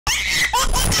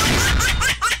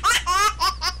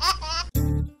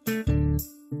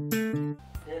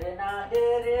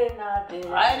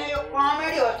हैन यो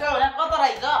comedy hostel भने कता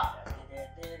रहेछ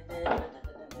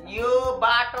यो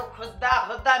बाटो खोज्दा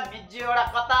खोज्दा मिज्जु एउटा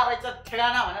कता रहेछ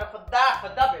ठेगाना भनेर खोज्दा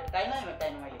खोज्दा भेट्टाइन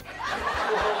मैले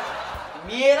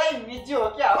मेरै मिज्जु हो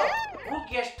क्या हो Who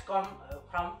guest come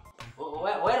from?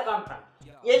 Where come from?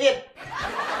 Alien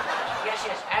Yes,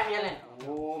 I'm Ellen.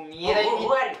 ओ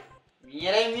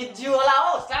मेरै मिज्जु होला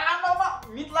हो सानोमा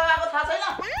मित लगाएको थाहा छैन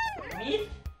Meet?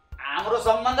 हाम्रो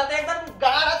सम्बन्ध त एकदम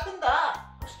गाढा थियो नि त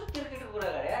कस्तो क्रिकेटको कुरा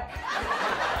गरे यार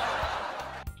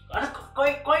अनि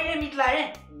कहिले मिट लाए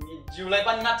मिज्जुलाई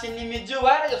पनि नचिन्ने मिज्जु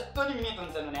भएर यस्तो नि मित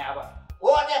हुन्छ भने अब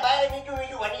ओ त्यहाँ बाहिर मिटु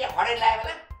भन्ने हडेर लाग्यो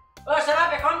होला ओ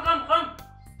सरापे कम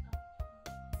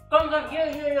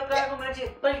यो काको मान्छे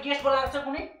तैले गेस्ट बोलाएको छ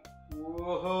कुनै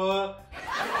ओहो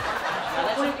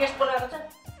कुनै गेस्ट बोलाएको छ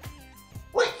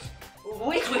ओइ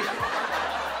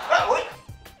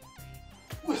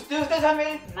उस्तै छ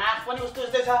मेरो नाक पनि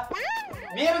उस्तै छ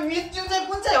मेरो मिज्जु चाहिँ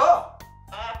कुन चाहिँ हो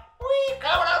उइ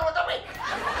कहाँबाट आउनु तपाईँ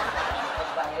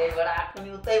बाहिरबाट आएको नि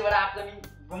उतैबाट आएको नि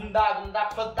घुम्दा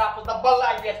खोज्दा बल्ल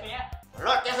आइदिएको यहाँ ल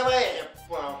त्यसो भए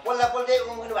पोल्दै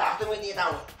उम्किनु भएको जस्तो मैले यता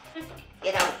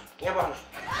आउनु यहाँ बस्नु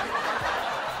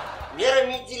मेरो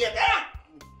मिज्जीले त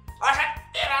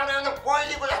असाध्यै राम्रो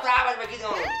पहिलेको जस्तो आवाजमा गीत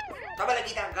गाउनु तपाईँलाई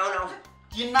गीत गाउन आउँछ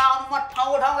किन्न आउनु म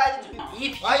ठाउँ आइदिन्छु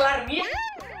इफ यु आर मी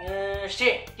से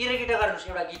तिरगिटा गर्नुस्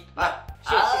एउटा गीत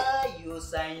यो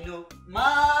साइनो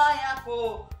मायाको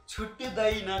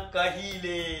छुट्दैन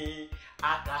कहिले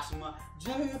आकाशमा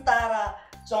जुन तारा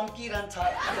चम्किरहन्छ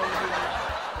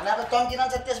न त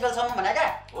चम्किरहन्छ त्यस बेलासम्म भने क्या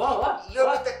हो यो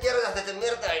गीत त तेरो जस्तो छ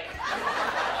मेरो त होइन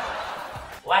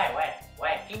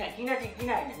वाइ किन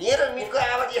होइन मेरो मिटको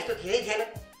आवाज यस्तो थिएन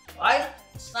होइन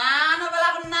सानो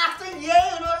बेलाको नाक चाहिँ यही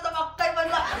हुनुपर्छ पक्कै पनि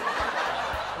ल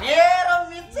मेरो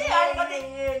मिट चाहिँ अलिकति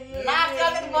नाक चाहिँ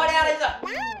अलिकति बढिया रहेछ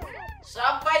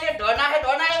सबैले ढोनाखे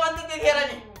भन्दै त्यतिखेर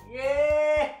नि ए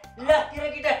ल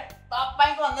तिरगिटा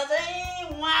तपाईँको भन्दा चाहिँ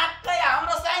उहाँकै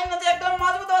हाम्रो साइनमा चाहिँ एकदम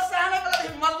मजबुत हो सानो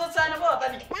बेलादेखि मजबुत सानो पो हो त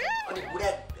नि अनि बुढा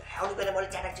आउनु बेला मैले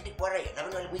चाटाक परेर हेर्दा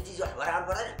पनि अहिले मिची जस्तो भएर आउनु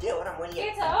पर्दैन त्यो हो र मैले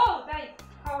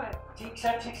ठिक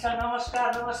छ नमस्कार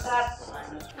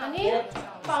अनि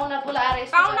पाहुना बोलाएर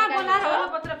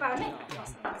पत्र पाउने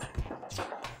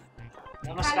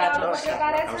नमस्कार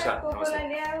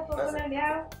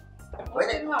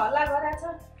हल्ला गराछ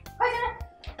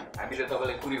हामीले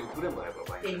तपाईँलाई कुरै भनेको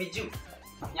ए मिज्जु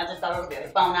यहाँ चाहिँ तपाईँको धेरै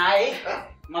पाहुना आए है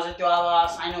म चाहिँ त्यो अब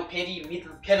सानो फेरि मित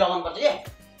फेरि लगाउनु पर्छ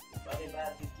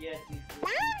के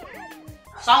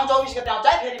साउन 24 गते आउँछ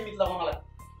है फेरि मित लगाउनलाई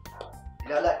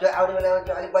ल त्यो आउने बेलामा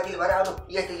त्यो अलिक बदली भएर आउनु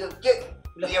यस्तो यो के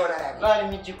ल्याउन आएको ल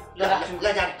मिज्जु ल राख्छु ल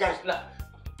जान्छ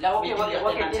ल ओके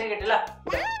तिरगिटा ल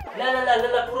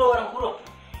पुरो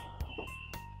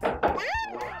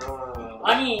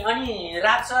अनि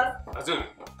राज सर हजुर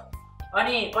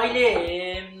अनि कहिले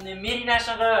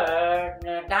मेरिनासँग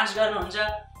डान्स गर्नुहुन्छ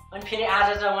अनि फेरि आज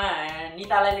चाहिँ उहाँ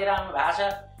नितालाई लिएर आउनु भएको छ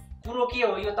कुरो के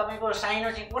हो यो तपाईँको साइनो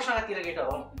चाहिँ कोसँग तिरगिटा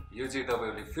हो यो चाहिँ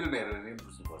तपाईँहरूले फिल्म हेरेर नै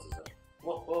बुझ्नुपर्छ सर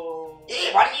ओहो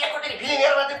ए भनि एकचोटि फिल्म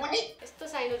हेरेर मात्रै बुझ्ने यस्तो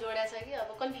साइनो जोड्या छ कि अब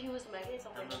कन्फ्युज भयो कि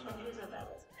सबैले कन्फ्युज हुँदा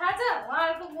थाहा छ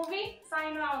उहाँहरूको मुभी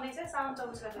साइनो आउँदैछ साउन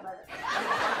 24 गतेबाट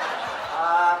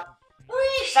उइ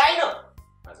साइनो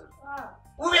हजुर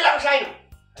उ बेलाको साइनो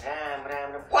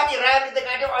राम कति राम्ररी त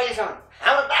काट्यो अहिलेसम्म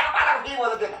हाम्रो पालाको फिल्म हो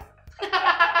त्यो त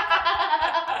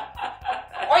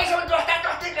अहिलेसम्म जस्तै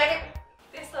काट्यो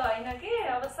त्यस्तो होइन कि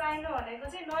अब साइनो भनेको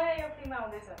चाहिँ नयाँ यो फिल्म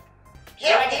आउँदैछ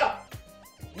के भनेको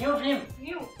न्यू फिल्म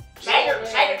साइनो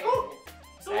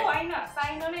टु होइन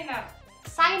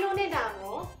साइनो नै नाम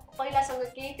हो पहिलासँग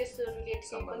केही त्यस्तो रिलेटेड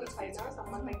पनि छैन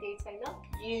सम्बन्ध केही छैन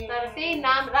तर त्यही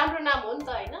नाम राम्रो नाम हो नि त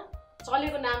होइन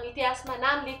चलेको नाम इतिहासमा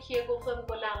नाम लेखिएको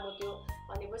फिल्मको नाम हो त्यो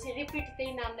भनेपछि रिपिट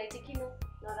त्यही नामलाई चाहिँ किन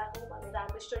नराख्नु भनेर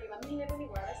हाम्रो स्टोरीमा मिले पनि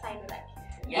भएर साइनो राख्यो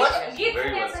गीत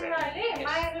सुनेछन् अहिले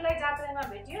मायालुलाई जात्रामा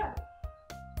भेटियो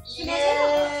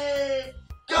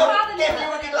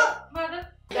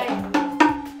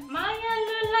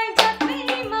मायालुलाई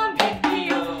जात्रामा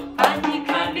भेटियो पानी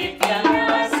खाने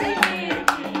प्यासे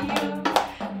भेटियो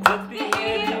जति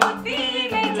हेऱ्यो उति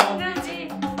नै जङ्गजे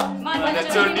मन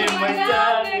छोडी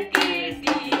मजाले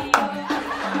केटियो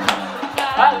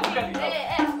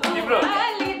तिम्रो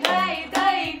आली दाइ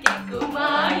दाइ केको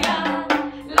माया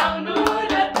लाउनु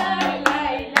र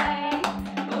तालाई लाई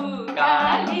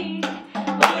उकाली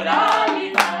उराली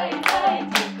दाइ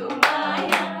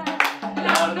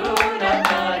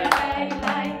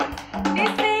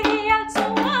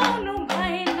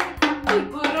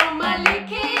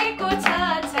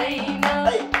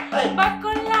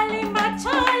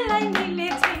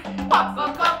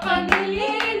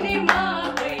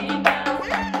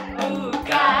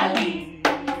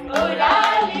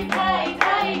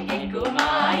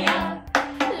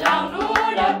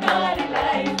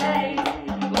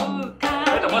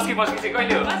चाहिँ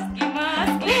कहिले हो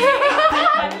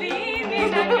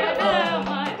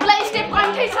उसलाई स्टेप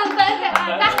कन्ठै छ नि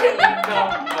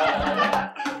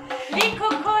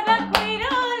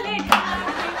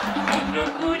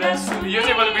यो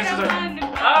चाहिँ मैले बिर्सेछु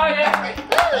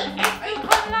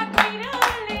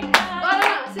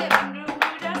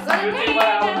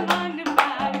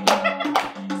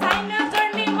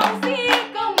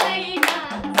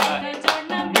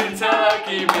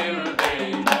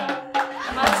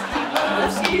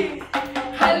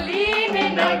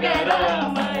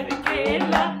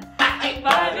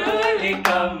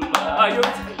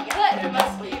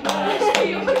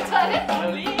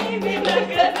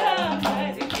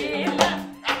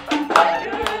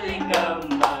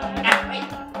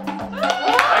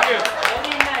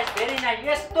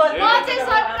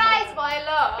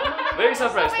Very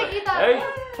surprised. Hey.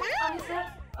 अनि सर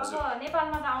अब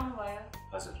नेपालमा त आउनु भयो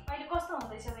हजुर अहिले कस्तो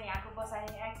हुँदैछ त यहाँको बसाइ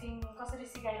एक्टिङ कसरी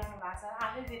सिकाइरहनु भएको छ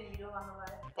आफै फेरि हिरो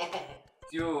गर्नुभयो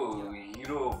त्यो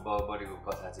हिरो बढेको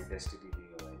कथा चाहिँ डेस्टिनी हो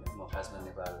होइन म खासमा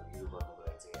नेपाल हिरो गर्नुको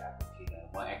लागि चाहिँ आएको थिइनँ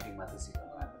म एक्टिङ मात्रै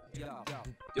सिकाउनु आएको थिएँ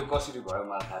त्यो कसरी भयो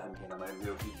मलाई थाहा पनि थिएन मैले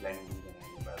यो प्री प्लानिङ पनि थिएन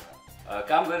नेपालमा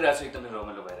काम गरिरहेको छु एकदमै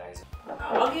रमाइलो भइरहेको छ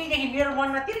अघिदेखि मेरो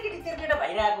मनमा तिर्केटा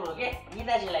भइरहेको हो क्या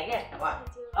निताजीलाई क्या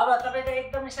अब तपाईँ त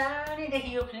एकदमै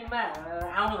सानैदेखि यो फिल्ममा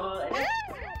आउनुभयो होइन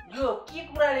यो के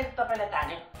कुराले तपाईँलाई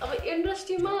तान्यो अब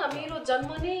इन्डस्ट्रीमा मेरो जन्म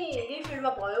नै यही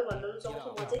फिल्डमा भयो भन्न रुचाउँछु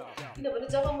म चाहिँ किनभने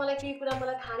जब मलाई केही कुरा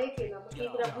मलाई थाहा नै थिएन म केही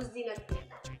कुरा बुझ्दिनँ थिएँ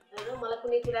होइन मलाई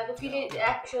कुनै कुराको फेरि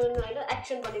एक्सन होइन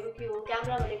एक्सन भनेको के हो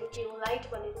क्यामेरा भनेको के हो लाइट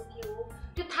भनेको के हो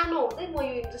त्यो थाहा नहुँदै म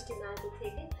यो इन्डस्ट्रीमा आएको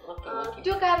थिएँ कि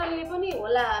त्यो कारणले पनि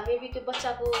होला मेबी त्यो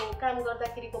बच्चाको काम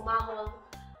गर्दाखेरिको माहौल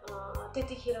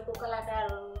त्यतिखेरको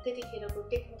कलाकारहरू त्यतिखेरको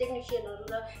टेक्निसियनहरू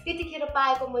र त्यतिखेर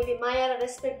पाएको मैले माया र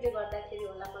रेस्पेक्टले गर्दाखेरि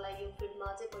होला मलाई यो फिल्डमा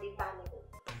चाहिँ बढी तानेको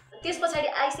त्यस पछाडि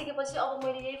आइसकेपछि अब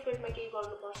मैले यही फिल्डमा केही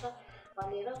गर्नुपर्छ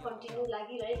भनेर कन्टिन्यू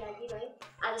लागिरहे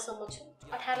आजसम्म छु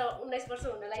 18-19 वर्ष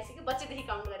हुन लागिसक्यो बच्चेदेखि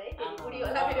काउन्ट गरेँ बुढी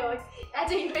होला मेरो एज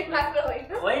ए हिरोइन मात्र होइन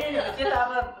त्यो त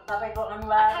अब तपाईँको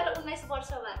अनुहार 18-19 वर्ष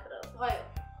मात्र भयो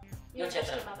यो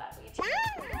क्षेत्रमा भएको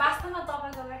वास्तवमा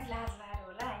तपाईँको लागि लाज लागेर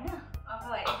होला होइन अब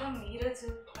एकदम हिरो छु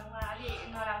अलि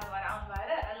नराम्रो भएर आउनु भएर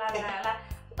लाज होला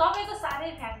तपाईँको साह्रै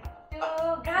फ्यान त्यो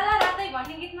गाला रातै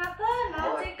भन्ने गीतमा त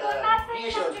नाचेको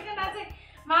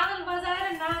मादल बजाएर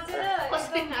नाचेर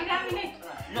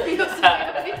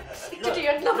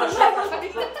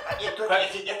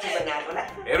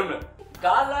हेरौँ न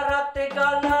गाला राते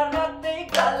गाला राते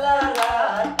गाला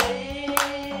राते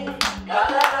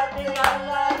गाला राते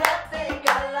गाला राते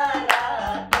गाला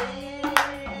राते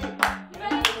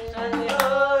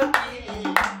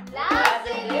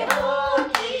लाजले हो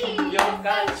कि यो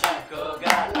कान्छीको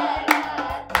गाला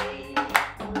राते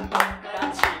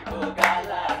कान्छीको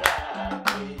गाला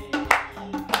राते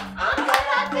आँखा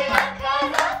राते आँखा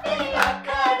राते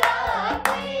आँखा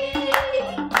राते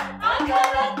आँखा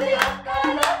राते आँखा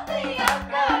राते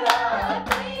आँखा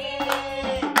राते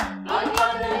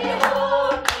मनले हो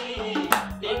कि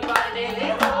टिङ्गाले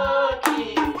हो कि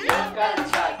यो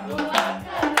कान्छाको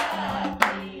आँखा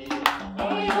राते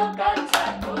यो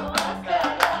कान्छाको आँखा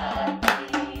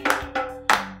राते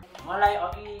मलाई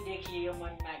अघिदेखि यो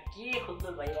मनमा के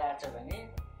खुल्दुल भइरहेको छ भने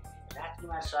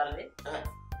राजकुमार सरले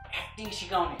एक्टिङ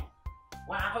सिकाउने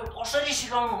उहाँ आफै कसरी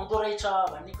सिकाउनु हुँदो रहेछ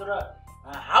भन्ने कुरो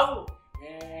हाउ ए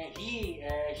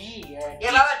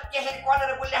बाबा त्यसरी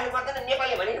कनेर बोलिराख्नु पर्दैन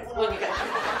नेपाली भने नि बुझ्नु नि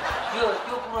त्यो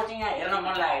कुरो चाहिँ यहाँ हेर्न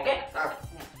मन लाग्यो क्या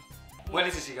मैले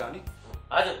चाहिँ सिकाउने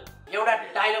हजुर एउटा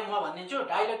डायलग म भनिदिन्छु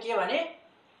डायलग के भने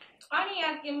अनि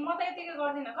यहाँ म त यतिकै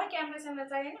गर्दिनँ खै क्यामेरा स्यामेरा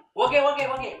चाहिएन okay you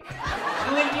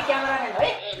will be cameraman है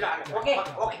ओके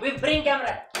वी ब्रिङ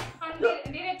क्यामेरा अनि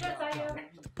डिरेक्टर चाहियो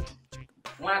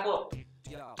उहाँको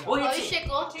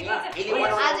भविष्यको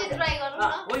आजै ट्राई गरौँ न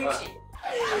भोइछि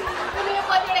कुनै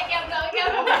कतिवटा क्यामेरा हो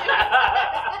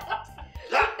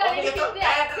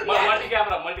मल्टी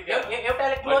क्यामेरा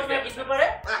एउटाले क्लोजमा खिच्नु पर्यो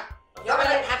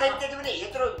तपाईँलाई थाहा छैन त्यति पनि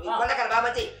यत्रो कलाकार बाबा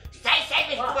चाहिँ साइडमा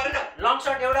खिच्नु पर्यो न लङ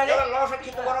शट एउटाले एउटा लङ शट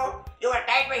खिच्नु पर्यो एउटा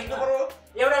टाइटमा खिच्नु पर्यो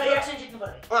एउटा रिएक्सन खिच्नु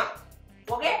पर्यो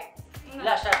ओके ल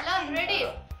स्टार्ट ल रेडी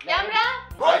क्यामेरा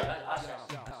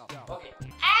ओके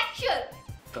एक्सन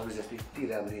तपाईँ जस्तै यति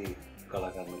राम्रै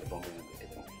कलाकार मैले बङ्गलामा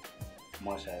भेटेको म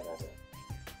सायद आज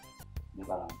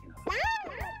नेपाल आउँदिनँ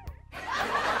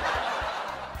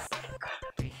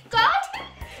कट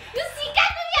यो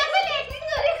सिकाको यामले एक्टिङ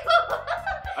गरेको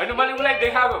होइन मैले उसलाई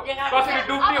देखाएको कसरी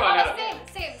डुब्ने भनेर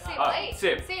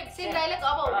सेम डायलग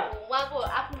अब उहाँको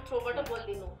आफ्नो थ्रोबाट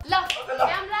बोलिदिनु ल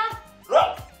क्यामेरा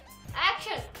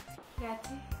एक्सन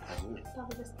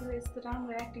तपाईँ जस्तो यस्तो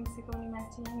राम्रो एक्टिङ सिकाउने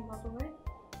मान्छे यहीँ भएको भए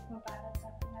म भारत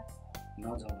जाँदैन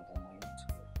नजाउँ त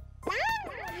म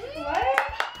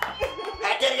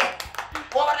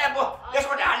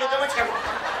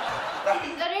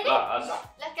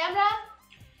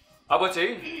अब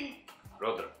चाहिँ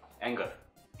रौद्र एङ्गर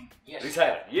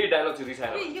रिसाएर यही डायलग चाहिँ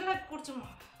रिसाएर यसलाई कुर्छु म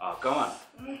कम on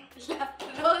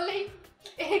rolling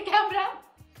camera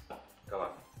com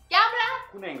on camera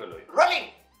कुन एङ्गल हो रोलिङ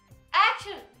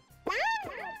एक्सन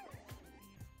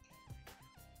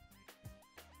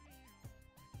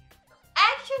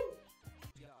एक्सन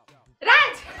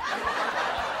राज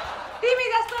तिमी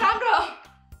जस्तो राम्रो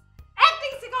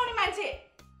एक्टिङ सिकाउने मान्छे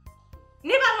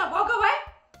नेपालमा भएको भए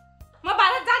म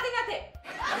भारत जाँदिन थिएँ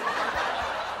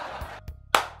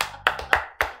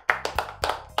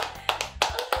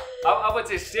अब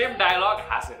चाहिँ सेम डायलग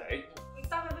हाँसेर है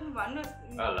तपाईँ पनि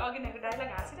भन्नुहोस् अघि नैको डायलग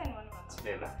हाँसेर नि मैले भन्छु ल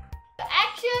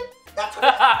एक्सन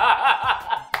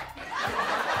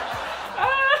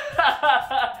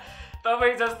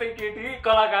तपाईँ जस्तै केटी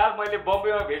कलाकार मैले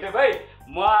बम्बेमा भेटेँ भाइ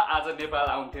म आज नेपाल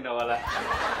आउँथिनँ होला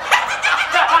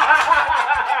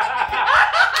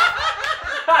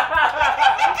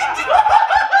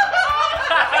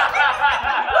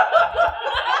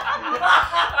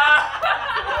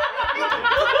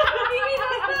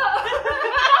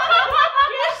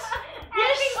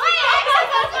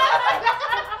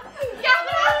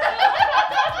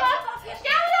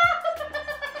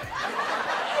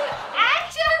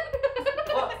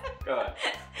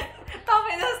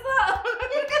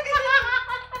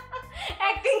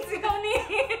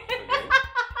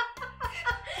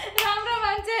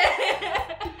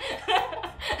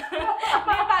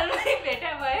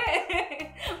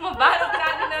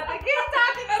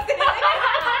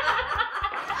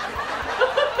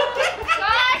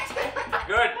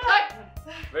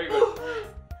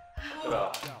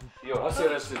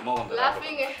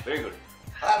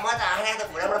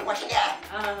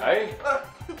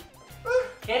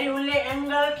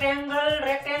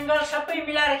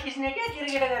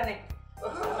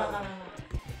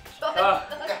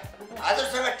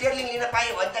हजुरसँग टेर्लिङ लिन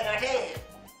पाएँ भने त गाँठे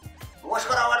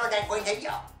ओस्कर अवार्डमा चाहिँ गइन्छ कि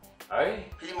है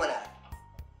फिल्म बनाएर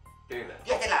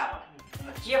त्यस्तै लाग्यो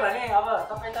के भने अब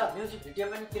तपाईँ त म्युजिक भिडियो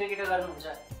पनि क्रिएट गर्नुहुन्छ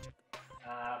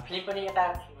फिल्म पनि यता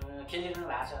खेलिरहनु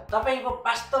भएको छ तपाईँको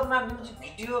वास्तवमा म्युजिक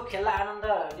भिडियो खेल्दा आनन्द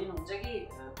लिनुहुन्छ कि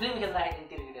फिल्म खेल्दाखेरि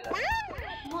क्रिएट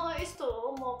म यस्तो हो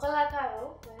म कलाकार हो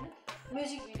हैन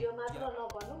म्युजिक भिडियो मात्र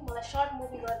नभनौँ मलाई सर्ट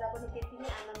मुभी गर्दा पनि त्यति नै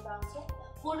आनन्द आउँछ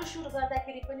फोटोसुट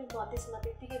गर्दाखेरि पनि म त्यसमा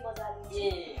त्यतिकै मजा लिन्छु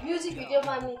म्युजिक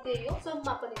भिडियोमा पनि त्यही हो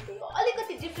फिल्ममा पनि त्यही हो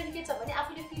अलिकति डिफ्रेन्ट के छ भने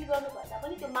आफूले फिल गर्नुभन्दा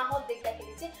पनि त्यो माहौल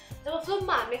देख्दाखेरि चाहिँ जब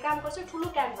फिल्ममा हामीले काम गर्छौँ ठुलो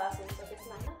क्यानभास हुन्छ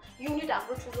त्यसमा होइन युनिट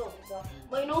हाम्रो ठुलो हुन्छ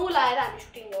महिनौँ लाएर हामी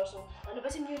सुटिङ गर्छौँ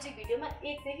भनेपछि म्युजिक भिडियोमा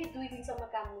 1 देखि 2 दिनसम्म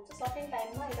काम हुन्छ सर्टेन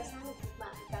टाइममा एउटा सानो ग्रुपमा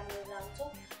हामी काम गरेर आउँछौँ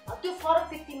त्यो फरक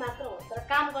त्यति मात्र हो तर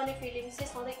काम गर्ने फिलिङ चाहिँ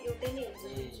सधैँ एउटै नै हुन्छ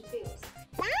जुकै होस्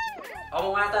अब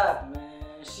उहाँ त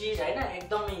सिज हैन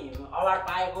एकदमै अवार्ड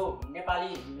पाएको नेपाली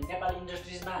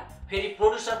इन्डस्ट्रिजमा फेरि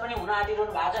प्रोड्युसर पनि हुन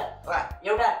आँटिरहनु भएको छ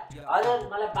एउटा हजुर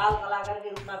मलाई बाल कलाकारको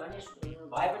रूपमा भने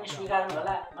भए पनि स्वीकार्नु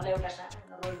होला मलाई एउटा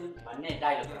सानो रोल दिनु भन्ने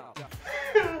डायलग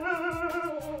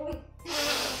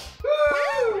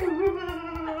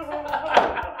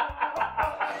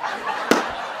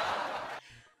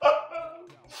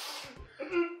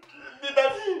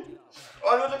दिदाजी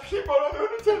अरूले फिल्म बनाउनु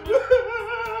हुन्छ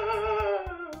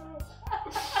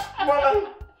मलाई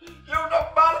एउटा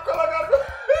बाल कलाकारको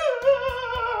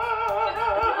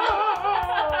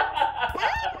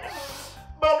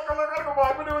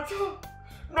भए पनि हुन्छ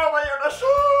नभए एउटा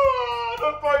सानो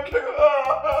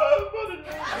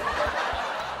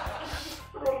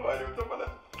रोल भएर हुन्छ मलाई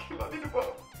खेल्न दिनु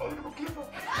पर्यो अरूको क्लिपमा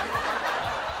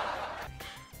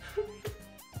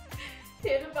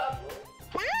हेर बाबु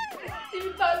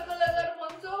तिमी बाल कलाकार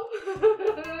भन्छौ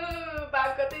बाल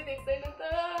कतै देख्दैन त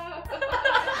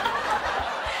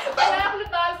आफ्नो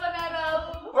बाल बनाएर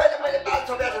मैले बाल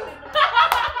छोपेको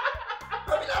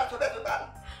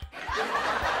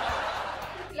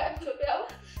छु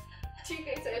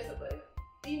ठिकै छ यसो भयो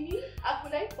तिमी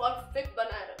आफूलाई पर्फेक्ट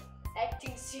बनाएर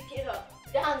एक्टिङ सिकेर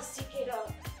डान्स सिकेर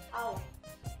आऊ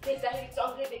देख्दाखेरि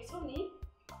चङ्गे देख्छौ नि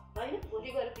होइन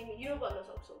भोलि गएर तिमी हिरो बन्न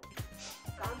सक्छौ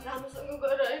काम राम्रोसँग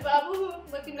गर है बाबु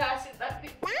म तिमीलाई आशीर्वाद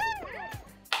दिन्छु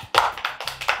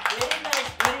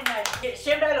very nice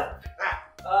same dialogue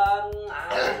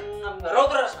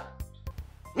रौद्रसमा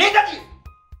Netaji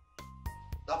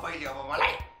तपाईले अब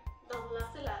मलाई दम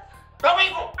लाग्छ लाग्छ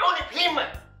तपाईको आउने फिल्ममा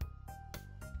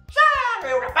सानो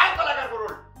एउटा बाल कलाकारको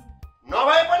रोल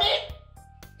नभए पनि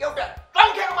एउटा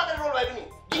टन्केको मात्र रोल भए पनि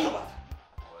दिनुभयो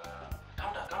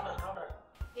काउन्टर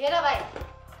हेर भाइ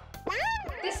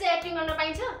त्यसै एक्टिङ गर्न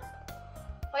पाइन्छ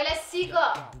पहिला सिक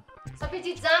सबै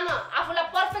चिज जान आफूलाई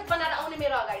पर्फेक्ट बनाएर आउने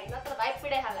मेरो अगाडि नत्र भाइ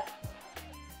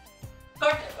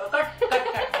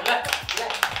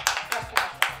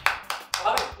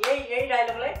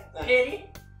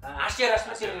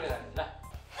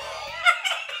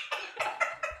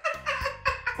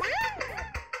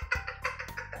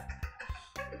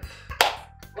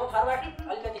फरवार्ड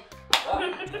अलिकति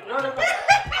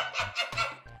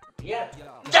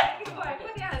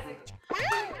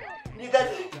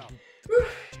निताजी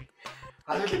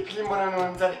हजुरले फिल्म बनाउनु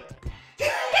हुन्छ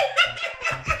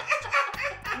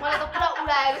मलाई त पुरा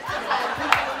उडायो जस्तो लाग्यो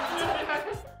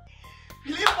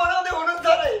फिल्म बनाउँदै हुनुहुन्छ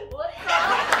रे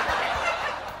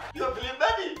यो फिल्ममा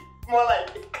नि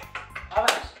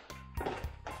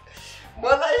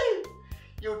मलाई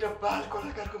एउटा बाल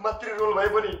कलाकारको मात्रै रोल भए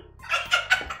पनि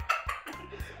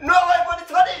नभए पनि छ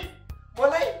नि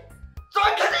मलाई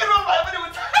चङ्खेकै रोल भए पनि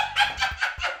हुन्छ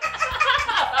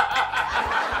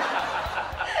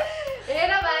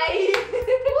हेर भाइ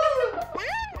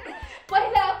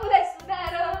पहिला आफूलाई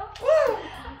सुनाएर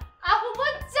आफू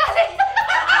मजाले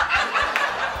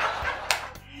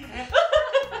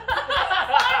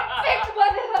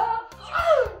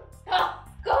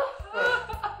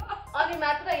अनि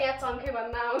मात्र यहाँ चङ्खे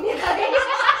भन्न आउने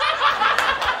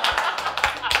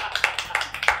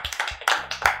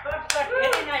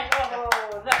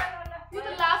यो त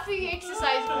लाफिङ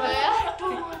एक्सर्साइज भयो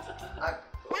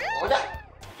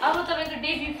अब तपाईँको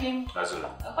डेब्यू फिल्म हजुर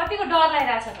कतिको डर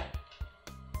लागिरहेछ त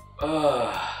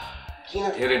किन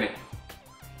धेरै नै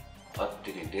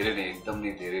अति नै धेरै नै एकदम नै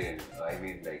धेरै आई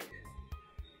मिन लाइक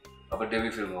अब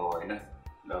डेब्यू फिल्म हो होइन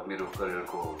मेरो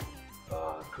करियरको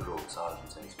ठुलो साल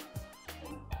हुन्छ यसमा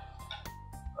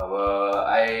अब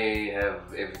I have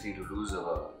everything to loose अब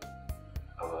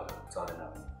चलेन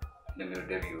मेरो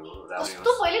डेब्यू हो राम्रै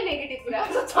कस्तो पहिले नेगेटिभ कुरा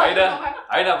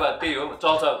होइन अब त्यही हो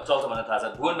चल्छ भनेर थाहा छ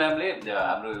भुवन म्यामले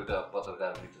हाम्रो एउटा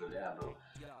पत्रकार मित्रले हाम्रो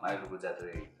माइलोको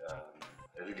जात्रै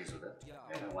रिलिज हुँदा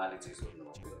होइन उहाँले चाहिँ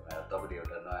सोध्नुभएको थियो तपाईँले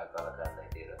एउटा नयाँ कलाकारलाई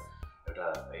लिएर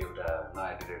एउटा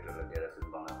नयाँ डिरेक्टरलाई लिएर फिल्म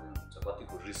बनाउनुहुन्छ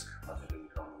कतिको रिस्क तपाईँले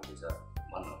उठाउनु हुँदैछ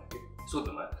भन्नुभयो कि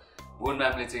सोध्नुभयो भुवन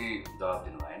म्यामले चाहिँ जवाब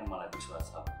दिनुभयो होइन मलाई विश्वास छ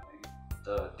त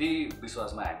त्यही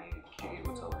विश्वासमा हामी टिकेको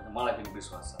छौँ होइन मलाई पनि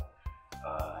विश्वास छ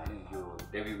होइन यो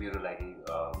डेब्यू मेरो लागि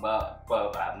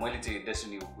मैले चाहिँ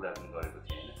डेस्टिनीको कुरा पनि गरेको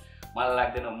थिएँ होइन मलाई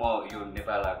लाग्दैन म यो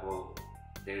नेपाल आएको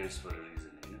देयर इज फर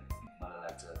रिजन होइन मलाई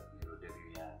लाग्छ मेरो डेब्यू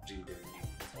यहाँ ड्रिम डेब्यू नै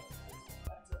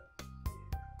लाग्छ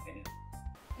होइन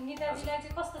निताजीलाई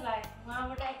चाहिँ कस्तो लाग्यो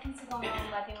उहाँबाट एक्टिङ सिकाउनु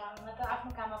आउनुभएको थियो उहाँमा त आफ्नो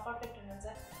काममा पर्फेक्ट हुनुहुन्छ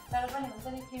तर पनि हुन्छ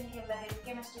नि फिल्म खेल्दाखेरि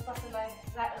केमिस्ट्री कस्तो रह्यो अनि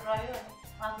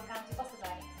उहाँको काम चाहिँ कस्तो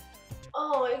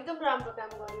लाग्यो एकदम राम्रो काम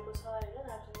गरेको छ होइन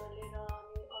राजकुमारले र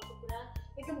अनि अर्को कुरा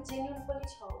एकदम जेन्युन पनि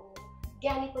छ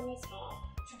ज्ञानी पनि छ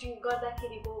सुटिङ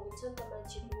गर्दाखेरिको हुन्छ नि त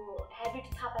मान्छेको ह्याबिट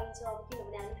थाहा पाइन्छ अब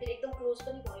किनभने हामी फेरि एकदम क्लोज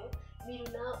पनि भयो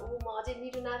मिरुना म अझै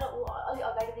मिरुना र अलि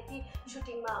अगाडिदेखि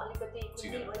सुटिङमा अलिकति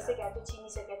भइसकेको थियो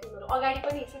चिनिसकेको थियो उनीहरू अगाडि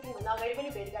पनि सुटिङभन्दा अगाडि पनि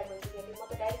भेटघाट भइसकेको थियो म त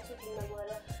डाइरेक्ट सुटिङमा गएर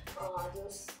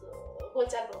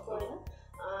गोलचाल भएको होइन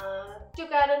त्यो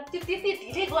कारण त्यो त्यति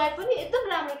ढिलै गए पनि एकदम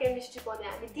राम्रो केमिस्ट्री बन्यो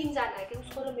हामी तिनजना थियौँ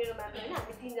उसको र मेरो मात्र होइन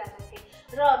हामी तिनजना थियौँ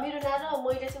र मिरुना र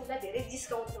मैले चाहिँ उसलाई धेरै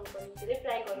जिस्काउँथ्यौँ पनि धेरै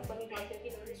प्राङ्कहरू पनि गर्थ्यौँ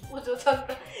किनभने उसो छ नि त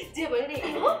जे भयो नि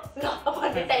हो ल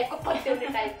भन्ने टाइपको पत्याउने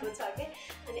टाइपको छ कि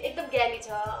अनि एकदम ज्ञानी छ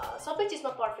सबै चिजमा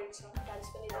पर्फेक्ट छ डान्स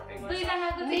पनि राम्रो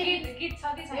दुईजनाको गीत छ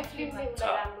कि छैन फिल्मले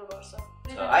उसलाई राम्रो गर्छ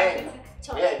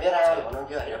मेरो आमाले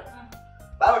भन्नुहुन्थ्यो होइन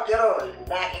बाबा तेरो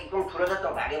नाक एकदम ठुलो छ त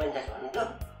भागे मान्छे भन्नुहुन्थ्यो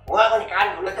उहाँको नि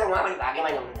कान ठुलो छ उहाँ पनि भागे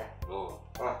मान्छे हुनुहुन्छ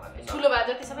ठुलो भए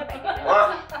जति सबै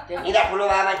निदा ठुलो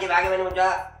भए मान्छे भागे मान्छे हुन्छ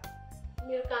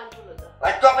मेरो कान ठुलो छ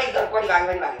तपाईँ पनि भागे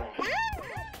मान्छे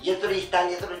यत्रो स्थान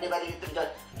यत्रो नेपाली यत्रो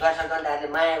दर्शक जनताहरूले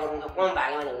माया गर्नुहुन्छ कोही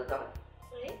भागे मान्छे हुन्छ तपाईँ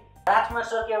राजकुमार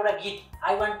सरको एउटा गीत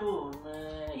आई वान्ट टु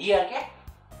हियर क्या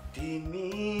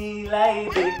तिमीलाई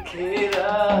देखेर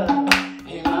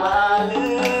हिमाल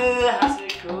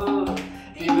हाँसेको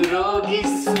तिम्रो गीत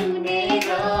सुनेर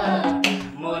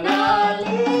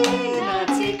मोनाले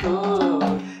नाचेको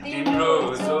तिम्रो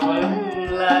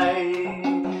जोवनलाई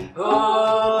हो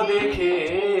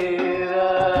देखेर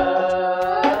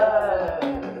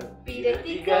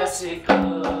बिरती गाँसेको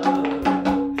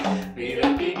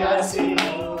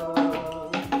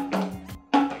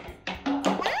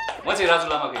म चाहिँ राजु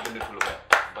लामाको एकदमै ठुलो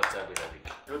बच्चा बेलादेखि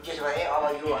र त्यसो भए अब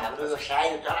यो हाम्रो यो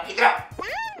सानो चलचित्र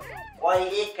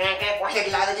कहिले कहाँ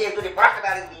कसरी लाग्दा चाहिँ एकचोटि फरक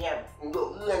पारेर यहाँ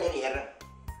यहाँनिर हेरेर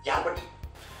झ्यालपट्टि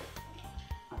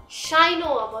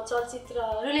साइनो अब चलचित्र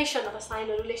रिलेसन अब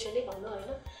साइनो रिलेसन नै भनौँ होइन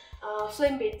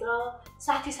स्वयंभित्र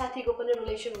साथीको पनि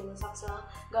रिलेसन हुनसक्छ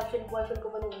गर्लफ्रेन्ड बोयफ्रेन्डको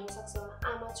पनि हुनसक्छ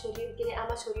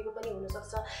आमा छोरीको पनि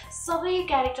हुनसक्छ सबै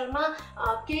क्यारेक्टरमा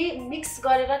केही मिक्स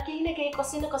गरेर केही न केही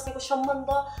कसै न कसैको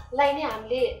सम्बन्धलाई नै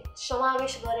हामीले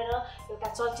समावेश गरेर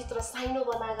एउटा चलचित्र साइनो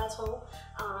बनाएका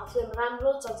छौँ फिल्म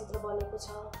राम्रो चलचित्र बनेको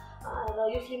छ र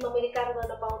यो फिल्ममा मैले काम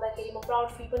गर्न पाउँदाखेरि म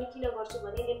प्राउड फिल पनि किन गर्छु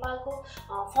भने नेपालको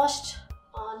फर्स्ट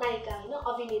नायिका होइन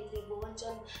अभिनेत्री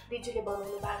भुवनचन बिजुले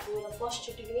बनाउनु भएको र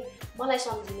फर्स्टचोटि पनि मलाई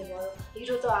सम्झिने भयो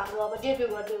हिरो त हाम्रो अब डेब्यु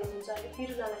गर्दै हुनुहुन्छ अहिले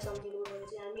फिरुनालाई सम्झिनु भयो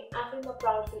चाहिँ हामी आफैमा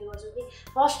प्राउड फिल गर्छौँ कि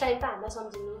फर्स्ट टाइम त हामीलाई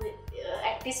सम्झिनु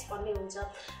एक्टिस्ट भन्ने हुन्छ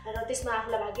र त्यसमा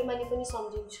आफूलाई भाग्यमानी पनि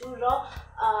सम्झिन्छु र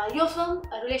यो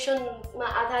फिल्म रिलेसनमा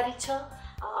आधारित छ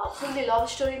फुल्ली लभ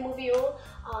स्टोरी मुभी हो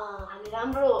हामी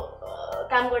राम्रो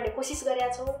काम गर्ने कोसिस गरेका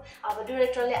छौँ अब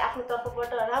डिरेक्टरले आफ्नो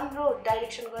तर्फबाट राम्रो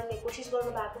डाइरेक्सन गर्ने कोसिस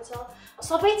गर्नुभएको छ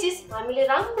सबै चिज हामीले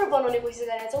राम्रो बनाउने कोसिस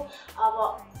गरेका छौँ अब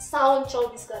साउन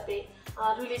 24 गते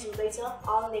रिलिज हुँदैछ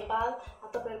अल नेपाल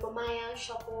तपाईहरुको माया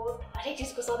सपोर्ट हरेक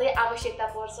चिजको सधैँ आवश्यकता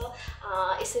पर्छ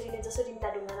यसरी नै जसरी निता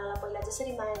ढुङ्गानालाई पहिला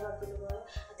जसरी माया गरिदिनु भयो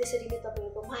त्यसरी नै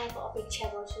तपाईहरुको मायाको अपेक्षा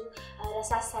गर्छु र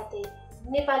साथसाथै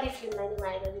नेपाली फिल्मलाई नै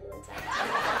माया गरिदिनुहुन्छ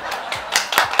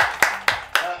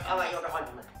अब एउटा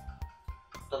अन्तिममा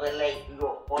तपाईहरुलाई यो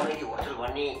कमेडी होस्टेल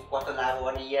भन्ने कस्तो लाग्यो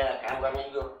भने यहाँ काम गर्ने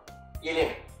यो यसले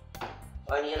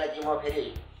अनि यसलाई चाहिँ म फेरि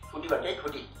छुट्टी भन्दै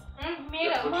छुट्टी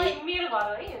मेरो घर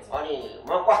हो है अनि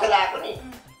म कस्तो लागेको नि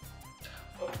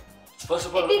फर्स्ट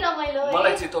अफ अल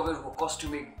मलाई चाहिँ तपाईहरुको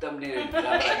कस्ट्युम एकदम नै राम्रो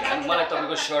लाग्यो अनि मलाई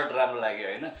तपाईको शर्ट राम्रो लाग्यो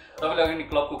हैन तपाईले अघि नि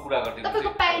क्लबको कुरा गर्दिनु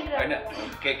हैन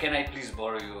क्यान आई प्लिज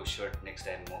बोरो यो शर्ट नेक्स्ट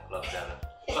टाइम म क्लब जाँदा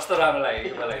कस्तो राम्रो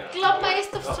लाग्यो मलाई क्लबमा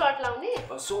यस्तो शर्ट लाउने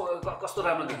सो कस्तो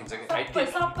राम्रो देखिन्छ कि आई थिंक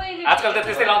आजकल त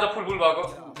त्यस्तै लाउँछ फुल भएको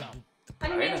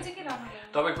अनि मेरो चाहिँ के राम्रो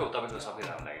लाग्यो तपाईको सबै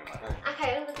राम्रो लाग्यो मलाई आँखा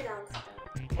हेर्नु कति राम्रो छ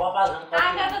कपाल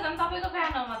आँखा त झन् तपाईको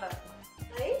फ्यान हो म त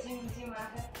है जिम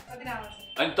आँखा कति राम्रो छ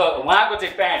अनि त उहाँको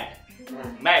चाहिँ प्यान्ट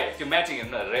त्यो म्याचिङ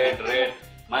हेर्नु न रेड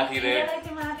माथि रेड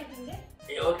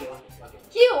ए ओके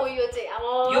के हो यो चाहिँ अब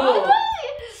यो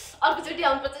अर्कोचोटि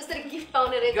आउनुपर्छ यसरी गिफ्ट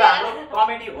पाउने रहेछ यो हाम्रो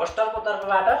कमेडी होस्टलको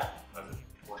तर्फबाट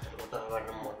होस्टेलको तर्फबाट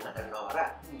मात्र नभएर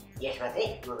यसमा चाहिँ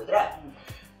यो भित्र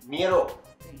मेरो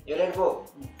एलेनको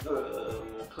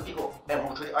छुट्टीको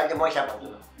अहिले मैसाब भन्छु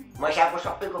मैसाबको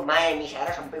सबैको माया मिसाएर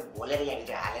सबै घोलेर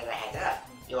यहाँनिर हालेर राखेको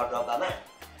छ यो डब्बामा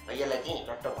यसलाई चाहिँ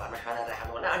टट्ट घरमा खाना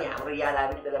राख्नु होला अनि हाम्रो याद आयो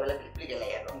भने बेला बेला क्लिक यसलाई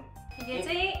हेर्नु यो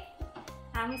चाहिँ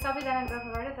हामी सबैजनाको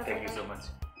तर्फबाट thank you so much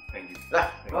thank you ल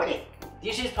अनि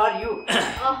दिस इज फर यु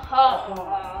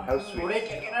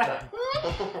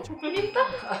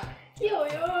के हो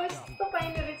यो यस्तो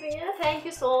पाइने रहेछ यहाँ थ्याङ्क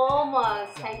यू सो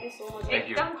मच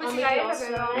एकदम खुसी लाग्यो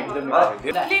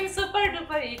फिल्म सुपर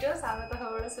डुपर हिट होस् हाम्रो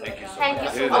तर्फबाट thank you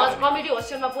so much comedy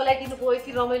होस्टेलमा बोलाइदिनु भयो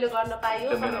यति रमाइलो गर्न पायो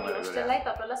कमेडी होस्टेललाई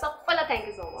तपाईँलाई सबैलाई thank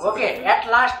you so much okay at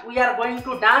last we are going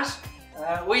to dance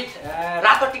with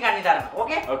रातो टीका निधारमा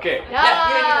ओके ओके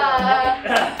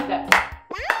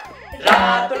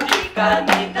रातो टीका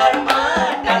निधारमा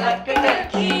टलक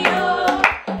टल्कियो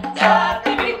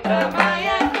छाती भित्र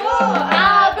मायाको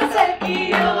आग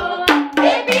सर्कियो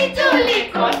बेबी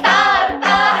जुलीको तार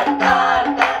तार तार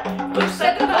तार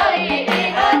फुर्सद भए ए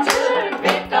हजुर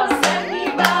भेटौँ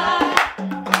शनिबार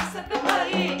फुर्सद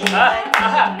भए ए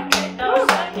हजुर भेटौँ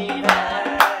शनिबार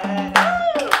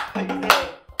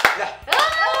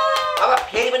अब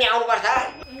फेरि पनि आउनुपर्छ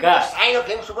साइनो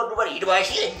फिल्म सुपर डुपर हिट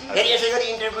भएपछि फेरि यसै गरी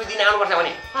इन्टरभ्यू दिन आउनुपर्छ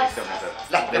भने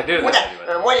ल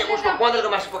मैले उसको बन्दलको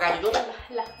मासु पकाएको छु त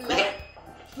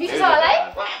मिठो छ होला है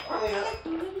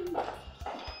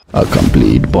A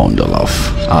complete bundle of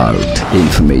art,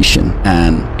 information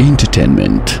and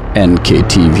entertainment.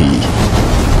 NKTV.